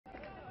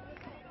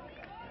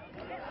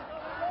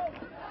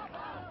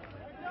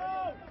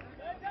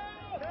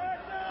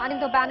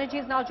Anindo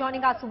Banerjee is now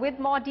joining us with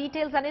more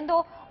details.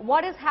 Anindo,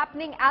 what is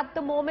happening at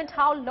the moment?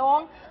 How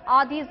long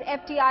are these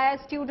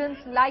FTII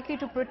students likely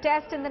to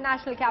protest in the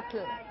national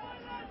capital?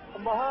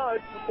 Maha,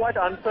 it's quite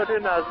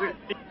uncertain as we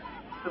speak.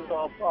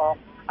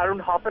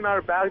 Around half an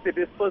hour back, they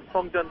dispersed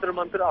from Jantar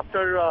Mantar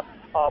after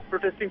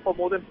protesting for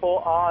more than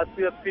 4 hours.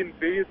 We have seen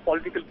various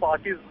political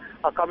parties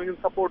coming in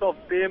support of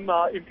them,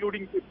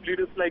 including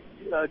leaders like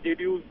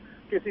JDU's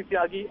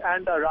FTII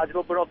and Raj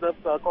Babbar of the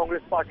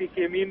Congress party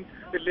came in.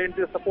 They lent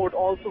their support.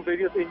 Also,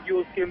 various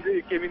NGOs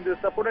came in their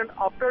support. And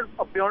after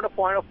beyond a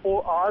point of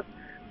 4 hours,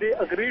 they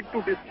agreed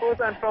to disperse,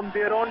 and from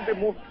there on they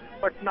moved.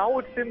 But now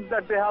it seems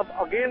that they have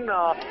again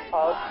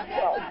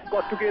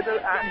got together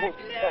and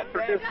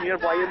protest near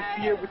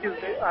YMCA, which is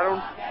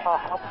around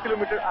half a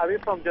kilometer away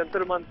from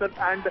Jantar Mantar,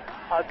 and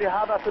they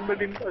have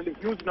assembled in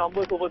huge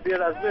numbers over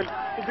there as well.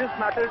 So this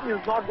matter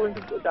is not going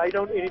to die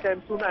down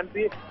anytime soon, and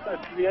they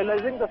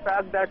realizing the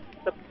fact that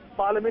the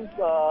Parliament,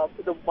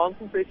 the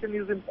monsoon session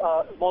is in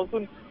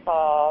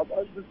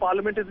the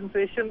Parliament is in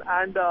session,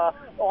 and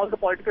all the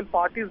political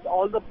parties,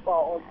 all the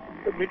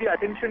media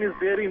attention is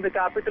there in the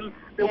capital.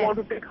 They want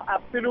to take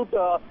absolute,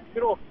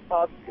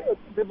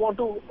 they want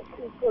to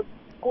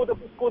score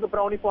the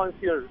brownie points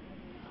here.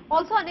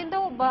 Also,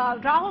 Anindo,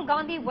 Rahul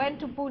Gandhi went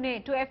to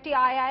Pune to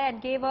FTII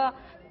and gave a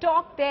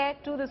talk there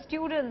to the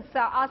students,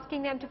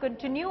 asking them to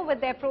continue with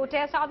their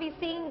protest. Are we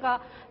seeing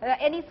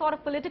any sort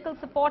of political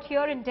support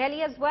here in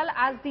Delhi as well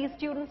as these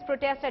students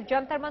protest at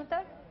Jantar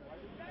Mantar?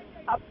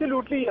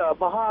 Absolutely,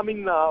 Maha. I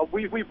mean,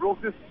 we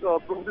broke this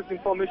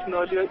information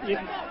earlier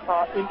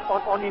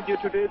on India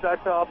Today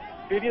that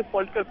various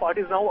political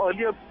parties now.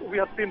 Earlier, we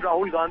have seen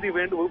Rahul Gandhi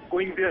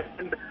going there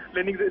and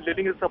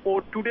lending his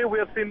support. Today, we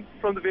have seen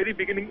from the very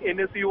beginning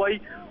NSUI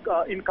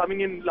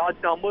coming in large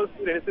numbers,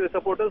 NSUI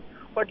supporters.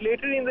 But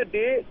later in the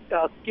day,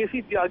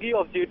 FTII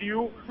of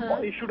JDU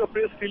issued a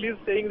press release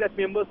saying that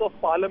members of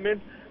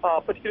Parliament,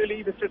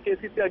 particularly Mr.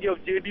 FTII of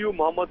JDU,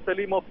 Mohammad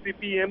Salim of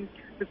CPM,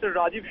 Mr.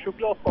 Rajiv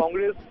Shukla of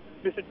Congress,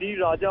 Mr. D.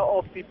 Raja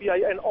of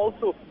CPI, and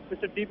also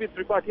Mr. D. P.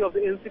 Tripathi of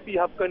the NCP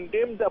have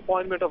condemned the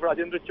appointment of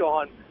Gajendra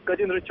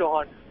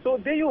Chauhan. So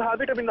there you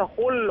have it. I mean, a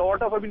whole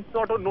lot of, it's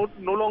not no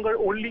longer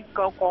only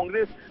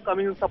Congress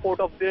coming in support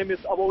of them.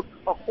 It's about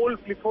a whole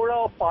plethora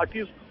of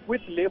parties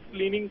with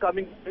left-leaning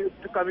coming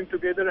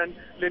together and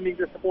lending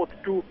their support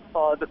to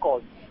the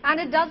cause. And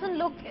it doesn't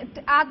look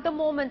at the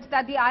moment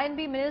that the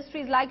INB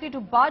ministry is likely to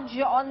budge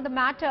on the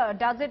matter,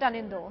 does it,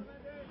 Anindo?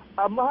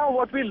 Maha,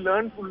 what we're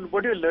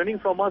learning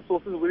from our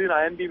sources within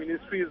INB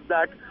ministry is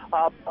that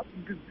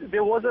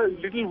there was a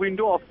little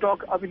window of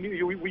talk. I mean,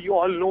 we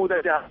all know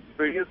that there are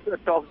various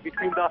talks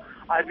between the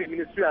INB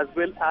ministry as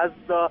well as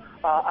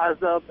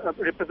the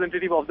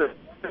representative of the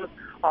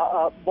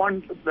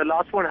the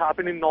last one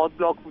happened in North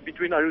Block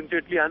between Arun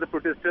Jaitley and the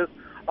protesters.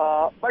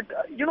 But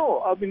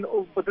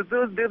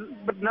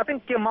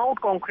nothing came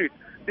out concrete.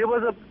 There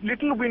was a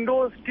little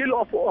window still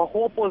of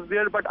hope was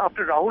there, but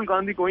after Rahul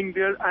Gandhi going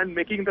there and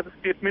making the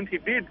statement he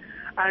did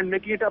and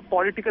making it a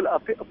political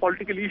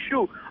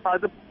issue,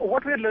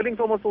 what we are learning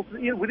from our sources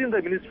within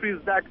the ministry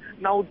is that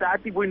now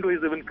that window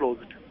is even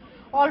closed.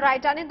 All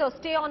right, Anindo,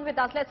 stay on with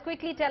us. Let's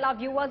quickly tell our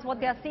viewers what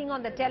they are seeing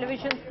on the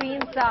television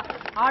screens.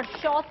 Are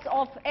shots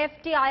of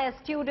FTII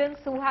students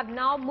who have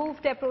now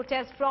moved their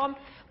protest from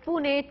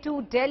Pune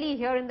to Delhi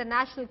here in the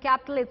national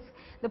capital.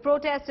 The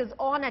protest is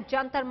on at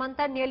Jantar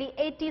Mantar. Nearly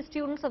 80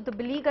 students of the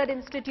beleaguered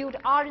institute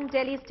are in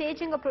Delhi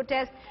staging a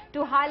protest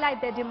to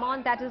highlight their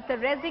demand, that is the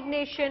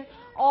resignation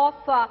of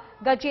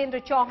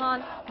Gajendra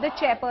Chauhan, the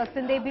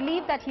chairperson. They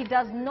believe that he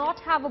does not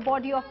have a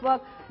body of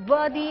work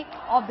worthy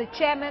of the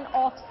chairman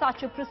of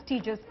such a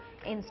prestigious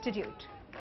institute.